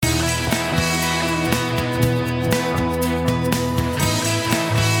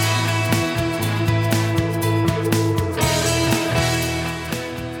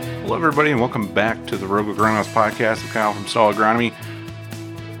everybody, and welcome back to the Rogue Agronomist podcast with Kyle from Stall Agronomy.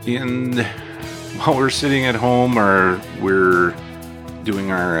 And while we're sitting at home or we're doing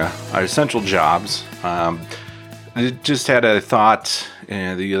our essential jobs, I just had a thought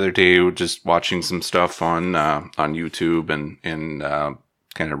the other day, just watching some stuff on YouTube and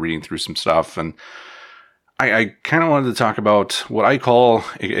kind of reading through some stuff, and I kind of wanted to talk about what I call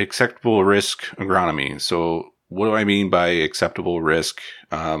acceptable risk agronomy. So what do I mean by acceptable risk?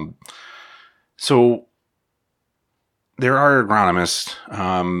 So there are agronomists.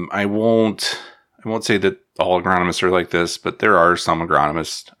 I won't say that all agronomists are like this, but there are some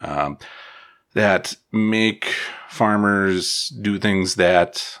agronomists that make farmers do things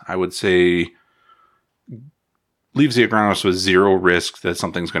that I would say leaves the agronomist with zero risk that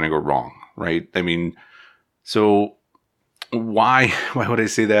something's going to go wrong, right? I mean, so why would I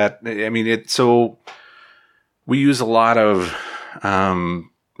say that? I mean, we use a lot of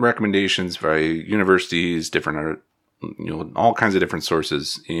recommendations by universities, different, all kinds of different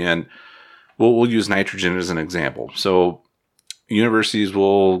sources, and we'll use nitrogen as an example. So universities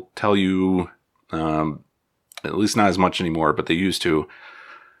will tell you, at least not as much anymore, but they used to,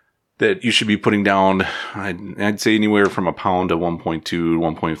 that you should be putting down, I'd say anywhere from a pound to 1.2 to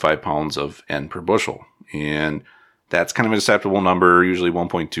 1.5 pounds of N per bushel. And that's kind of an acceptable number. Usually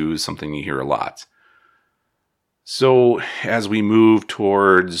 1.2 is something you hear a lot. So as we move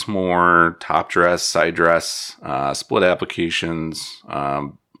towards more top dress, side dress, split applications,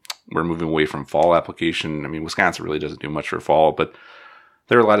 we're moving away from fall application. I mean, Wisconsin really doesn't do much for fall, but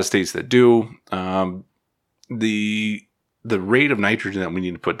there are a lot of states that do. The rate of nitrogen that we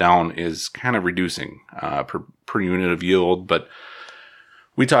need to put down is kind of reducing per unit of yield, but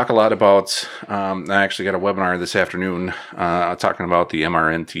we talk a lot about, I actually got a webinar this afternoon talking about the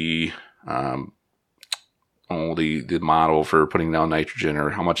MRNT, the model for putting down nitrogen or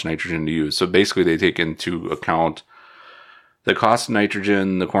how much nitrogen to use. So basically they take into account the cost of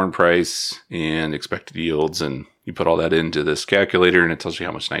nitrogen, the corn price, and expected yields, and you put all that into this calculator and it tells you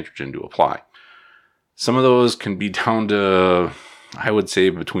how much nitrogen to apply. Some of those can be down to, I would say,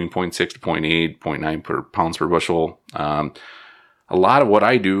 between 0.6 to 0.8, 0.9 per pounds per bushel. A lot of what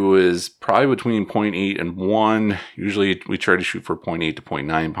I do is probably between 0.8 and 1. Usually we try to shoot for 0.8 to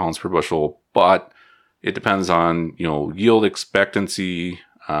 0.9 pounds per bushel, but it depends on, yield expectancy,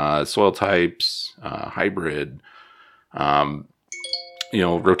 soil types, hybrid,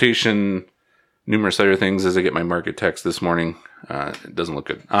 rotation, numerous other things. As I get my market text this morning, it doesn't look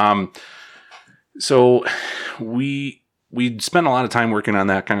good. So we spend a lot of time working on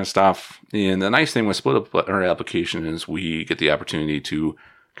that kind of stuff. And the nice thing with split up our application is we get the opportunity to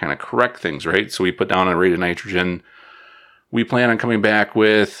kind of correct things, right? So we put down a rate of nitrogen. We plan on coming back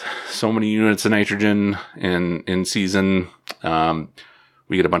with so many units of nitrogen in season.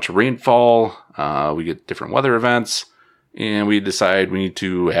 We get a bunch of rainfall. We get different weather events, and we decide we need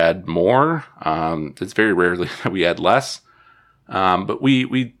to add more. It's very rarely that we add less, but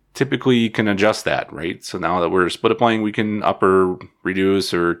we typically can adjust that, right? So now that we're split applying, we can up or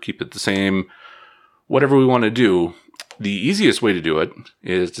reduce or keep it the same, whatever we want to do. The easiest way to do it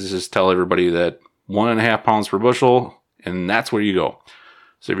is to just tell everybody that 1.5 pounds per bushel, and that's where you go.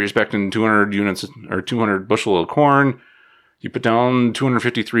 So if you're expecting 200 units or 200 bushel of corn, you put down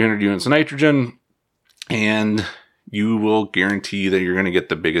 250, 300 units of nitrogen, and you will guarantee that you're going to get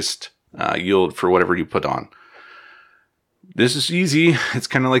the biggest yield for whatever you put on. This is easy. It's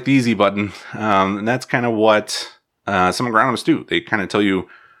kind of like the easy button. And that's kind of what some agronomists do. They kind of tell you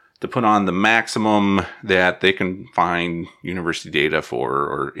to put on the maximum that they can find university data for,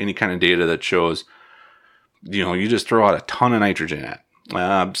 or any kind of data that shows, you just throw out a ton of nitrogen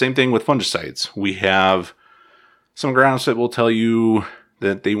at. Same thing with fungicides. We have some agronomists that will tell you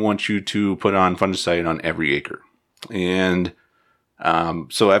that they want you to put on fungicide on every acre. And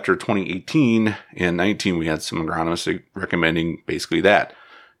so after 2018 and 19, we had some agronomists recommending basically that.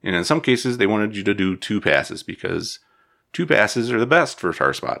 And in some cases, they wanted you to do 2 passes because 2 passes are the best for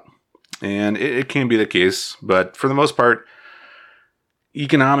tar spot. And it can be the case, but for the most part,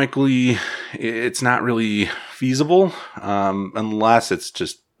 economically, it's not really feasible unless it's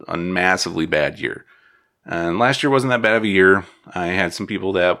just a massively bad year. And last year wasn't that bad of a year. I had some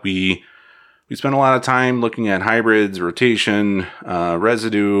people that we spent a lot of time looking at hybrids, rotation,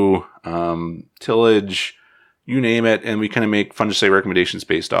 residue, tillage, you name it, and we kind of make fungicide recommendations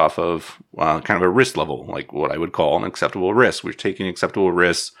based off of kind of a risk level, like what I would call an acceptable risk. We're taking acceptable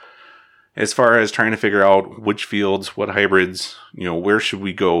risks as far as trying to figure out which fields, what hybrids, where should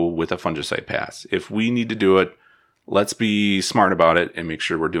we go with a fungicide pass. If we need to do it, let's be smart about it and make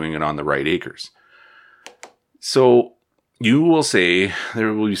sure we're doing it on the right acres. So you will say,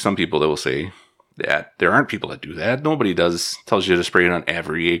 there will be some people that will say that there aren't people that do that. Nobody tells you to spray it on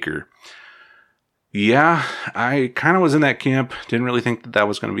every acre. Yeah, I kind of was in that camp. Didn't really think that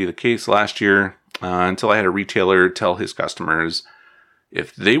was going to be the case last year until I had a retailer tell his customers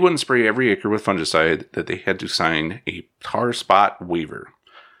if they wouldn't spray every acre with fungicide, that they had to sign a tar spot waiver.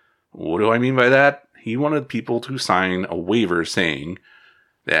 What do I mean by that? He wanted people to sign a waiver saying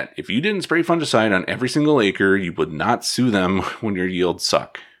that if you didn't spray fungicide on every single acre, you would not sue them when your yields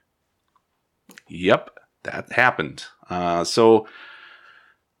suck. Yep, that happened. So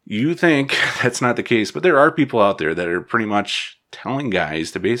you think that's not the case, but there are people out there that are pretty much telling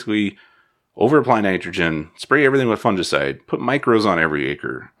guys to basically over-apply nitrogen, spray everything with fungicide, put micros on every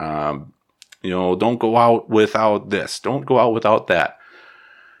acre. Don't go out without this. Don't go out without that.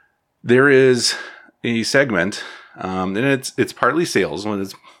 There is a segment, and it's partly sales.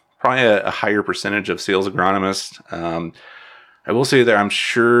 It's probably a higher percentage of sales agronomists. I will say that I'm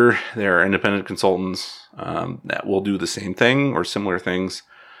sure there are independent consultants that will do the same thing or similar things,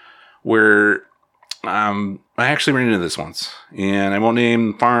 where I actually ran into this once, and I won't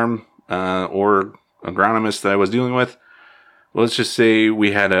name the farm or agronomist that I was dealing with. Let's just say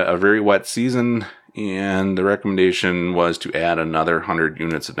we had a very wet season, and the recommendation was to add another 100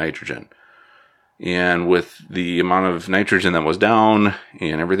 units of nitrogen. And with the amount of nitrogen that was down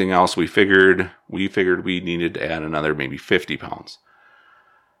and everything else, we figured we needed to add another maybe 50 pounds.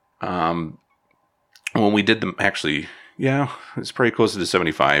 When we did them, actually, yeah, it's probably closer to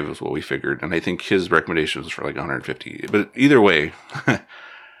 75 is what we figured. And I think his recommendation was for like 150. But either way,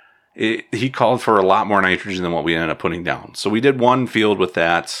 he called for a lot more nitrogen than what we ended up putting down. So we did one field with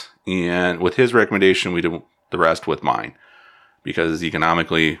that. And with his recommendation, we did the rest with mine. Because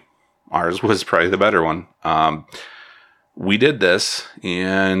economically, ours was probably the better one. We did this,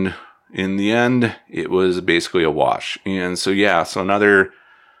 and in the end, it was basically a wash. And so, so another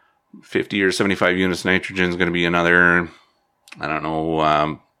 50 or 75 units of nitrogen is going to be another,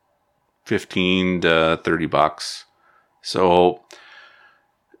 15 to $30. So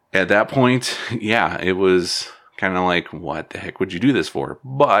at that point, it was kind of like, what the heck would you do this for?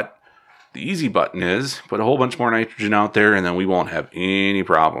 But the easy button is put a whole bunch more nitrogen out there, and then we won't have any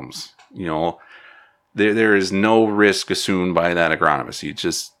problems. There is no risk assumed by that agronomist. He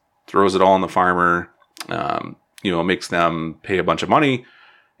just throws it all on the farmer, makes them pay a bunch of money,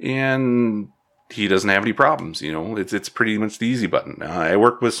 and he doesn't have any problems. It's pretty much the easy button. I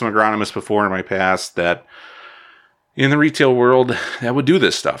worked with some agronomists before in my past that in the retail world that would do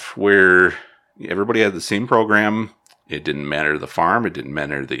this stuff where everybody had the same program. It didn't matter the farm. It didn't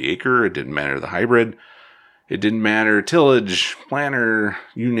matter the acre. It didn't matter the hybrid. It didn't matter tillage, planter,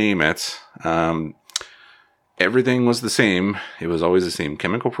 you name it. Everything was the same. It was always the same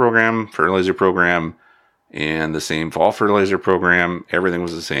chemical program, fertilizer program, and the same fall fertilizer program. Everything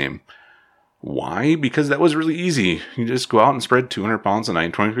was the same. Why? Because that was really easy. You just go out and spread 200 pounds of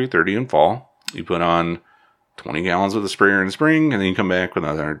 92330 in fall. You put on 20 gallons with a sprayer in the spring, and then you come back with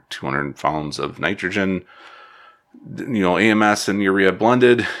another 200 pounds of nitrogen, AMS and urea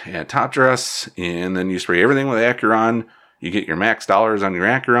blended at top dress, and then you spray everything with Acuron. You get your max dollars on your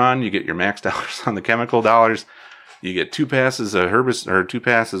Acuron. You get your max dollars on the chemical dollars. You get 2 passes of herbicide, or 2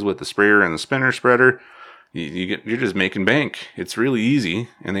 passes with the sprayer and the spinner spreader. You're just making bank. It's really easy,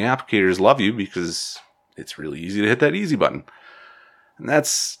 and the applicators love you because it's really easy to hit that easy button. And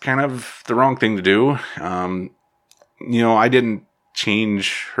that's kind of the wrong thing to do. I didn't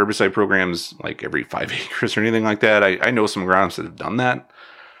change herbicide programs like every 5 acres or anything like that. I know some agronomists that have done that.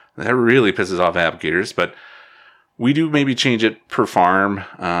 That really pisses off applicators, but we do maybe change it per farm.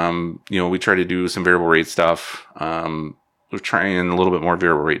 We try to do some variable rate stuff. We're trying a little bit more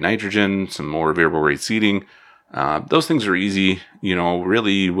variable rate nitrogen, some more variable rate seeding. Those things are easy.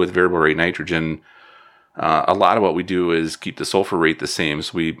 Really with variable rate nitrogen, a lot of what we do is keep the sulfur rate the same.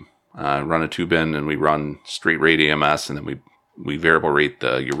 So we run a tube in and we run straight rate AMS, and then we variable rate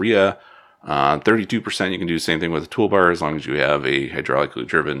the urea. 32%, you can do the same thing with a toolbar as long as you have a hydraulically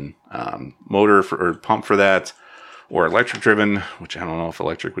driven motor or pump for that, or electric driven, which I don't know if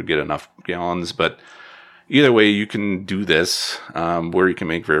electric would get enough gallons, but either way, you can do this where you can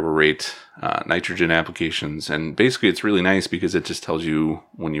make variable rate nitrogen applications. And basically, it's really nice because it just tells you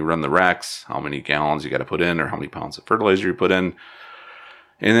when you run the RECs how many gallons you got to put in or how many pounds of fertilizer you put in.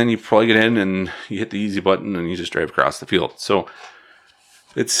 And then you plug it in and you hit the easy button and you just drive across the field. So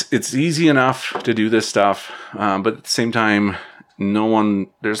it's easy enough to do this stuff, but at the same time,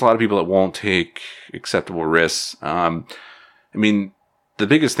 there's a lot of people that won't take acceptable risks. The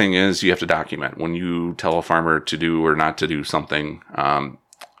biggest thing is you have to document when you tell a farmer to do or not to do something.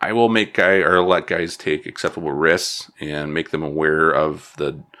 I will let guys take acceptable risks and make them aware of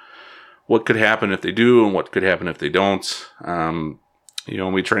what could happen if they do and what could happen if they don't.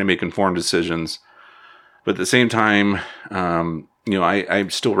 We try to make informed decisions, but at the same time, I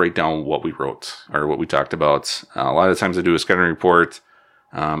still write down what we wrote or what we talked about. A lot of times I do a scouting report,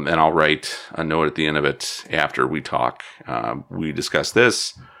 and I'll write a note at the end of it after we talk. We discussed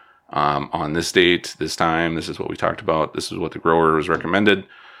this on this date, this time. This is what we talked about. This is what the grower was recommended.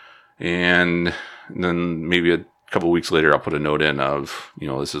 And then maybe a couple of weeks later, I'll put a note in of,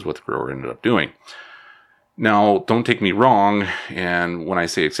 this is what the grower ended up doing. Now, don't take me wrong. And when I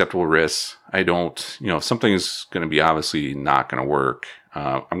say acceptable risks, I don't, if something's going to be obviously not going to work,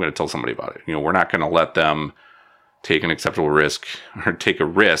 I'm going to tell somebody about it. We're not going to let them take an acceptable risk or take a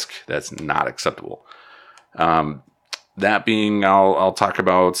risk that's not acceptable. That being, I'll talk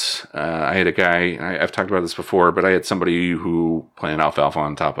about, I had a guy, I've talked about this before, but I had somebody who planted alfalfa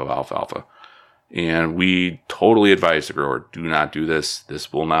on top of alfalfa. And we totally advised the grower, do not do this.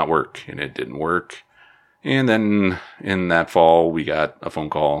 This will not work. And it didn't work. And then in that fall, we got a phone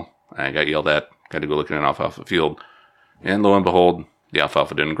call. I got yelled at, got to go look at an alfalfa field. And lo and behold, the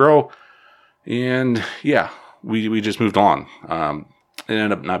alfalfa didn't grow. And yeah, we just moved on. It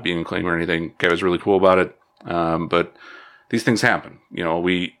ended up not being a claim or anything. Guy was really cool about it. But these things happen.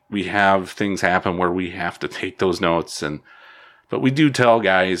 We have things happen where we have to take those notes, but we do tell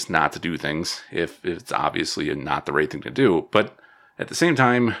guys not to do things if it's obviously not the right thing to do. But at the same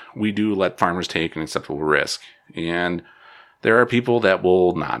time, we do let farmers take an acceptable risk, and there are people that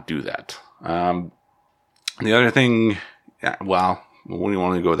will not do that. The other thing, well, we don't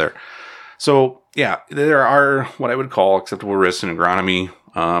want to go there. So yeah, there are what I would call acceptable risks in agronomy.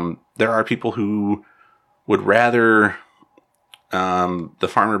 There are people who would rather the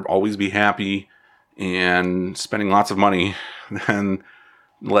farmer always be happy and spending lots of money than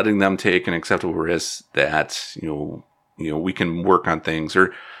letting them take an acceptable risk that we can work on things,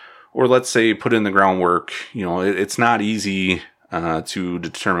 or let's say put in the groundwork. It's not easy to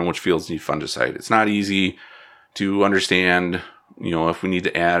determine which fields need fungicide. It's not easy to understand if we need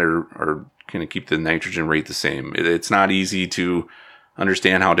to add or kind of keep the nitrogen rate the same. It's not easy to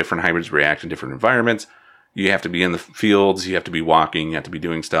understand how different hybrids react in different environments. You have to be in the fields, you have to be walking, you have to be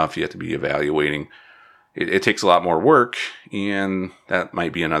doing stuff, you have to be evaluating. It takes a lot more work, and that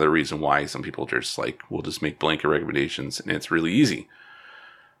might be another reason why some people just we'll just make blanket recommendations, and it's really easy.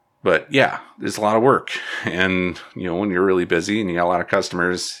 But yeah, there's a lot of work, and when you're really busy and you got a lot of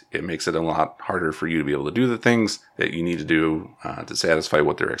customers, it makes it a lot harder for you to be able to do the things that you need to do to satisfy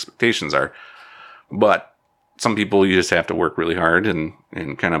what their expectations are. But some people, you just have to work really hard and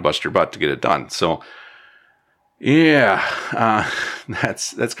kind of bust your butt to get it done. So yeah,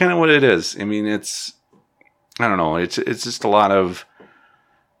 that's kind of what it is. I mean, I don't know. It's just a lot of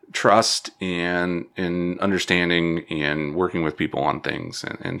trust and understanding and working with people on things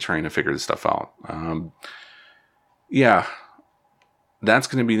and trying to figure this stuff out. Yeah, that's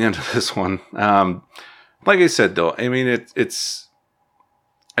going to be the end of this one. Like I said, though, I mean, it's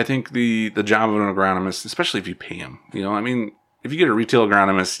I think the job of an agronomist, especially if you pay him, I mean, if you get a retail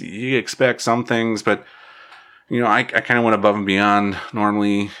agronomist, you expect some things, but I kind of went above and beyond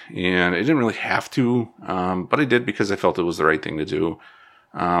normally, and I didn't really have to, but I did because I felt it was the right thing to do.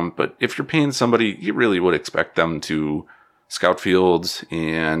 But if you're paying somebody, you really would expect them to scout fields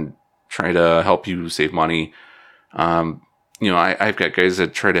and try to help you save money. I've got guys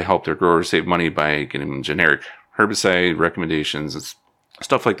that try to help their growers save money by getting them generic herbicide recommendations and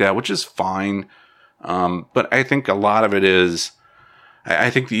stuff like that, which is fine. But I think a lot of it is,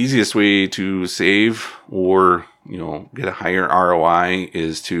 I think the easiest way to save or, get a higher ROI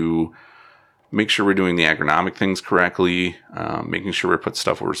is to make sure we're doing the agronomic things correctly, making sure we're putting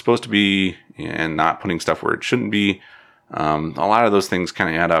stuff where we're supposed to be and not putting stuff where it shouldn't be. A lot of those things kind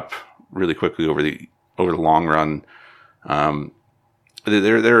of add up really quickly over the long run.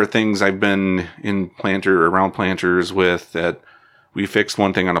 There are things I've been around planters with that we fixed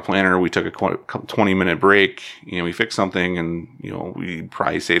one thing on a planter. We took a 20-minute break, we fixed something, and, we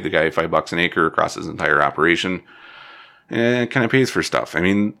probably saved the guy $5 an acre across his entire operation. And it kind of pays for stuff. I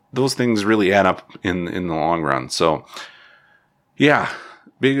mean, those things really add up in the long run. So, yeah,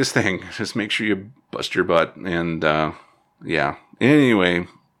 biggest thing, just make sure you bust your butt. And, yeah. Anyway,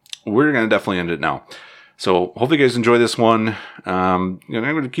 we're going to definitely end it now. So, hopefully you guys enjoy this one. I'm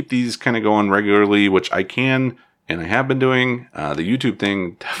going to keep these kind of going regularly, which I can. And I have been doing. The YouTube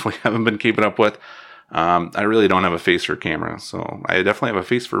thing, definitely haven't been keeping up with. I really don't have a face for camera, so I definitely have a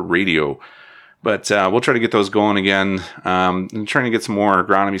face for radio. But we'll try to get those going again. And trying to get some more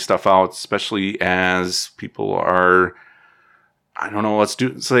agronomy stuff out, especially as people are I don't know,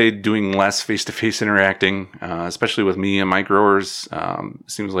 say doing less face-to-face interacting, especially with me and my growers.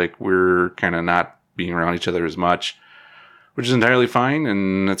 Seems like we're kind of not being around each other as much, which is entirely fine.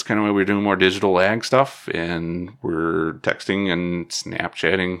 And that's kind of why we're doing more digital ag stuff, and we're texting and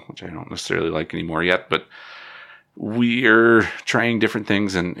Snapchatting, which I don't necessarily like anymore yet, but we are trying different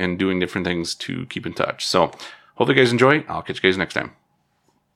things and doing different things to keep in touch. So hopefully you guys enjoy. I'll catch you guys next time.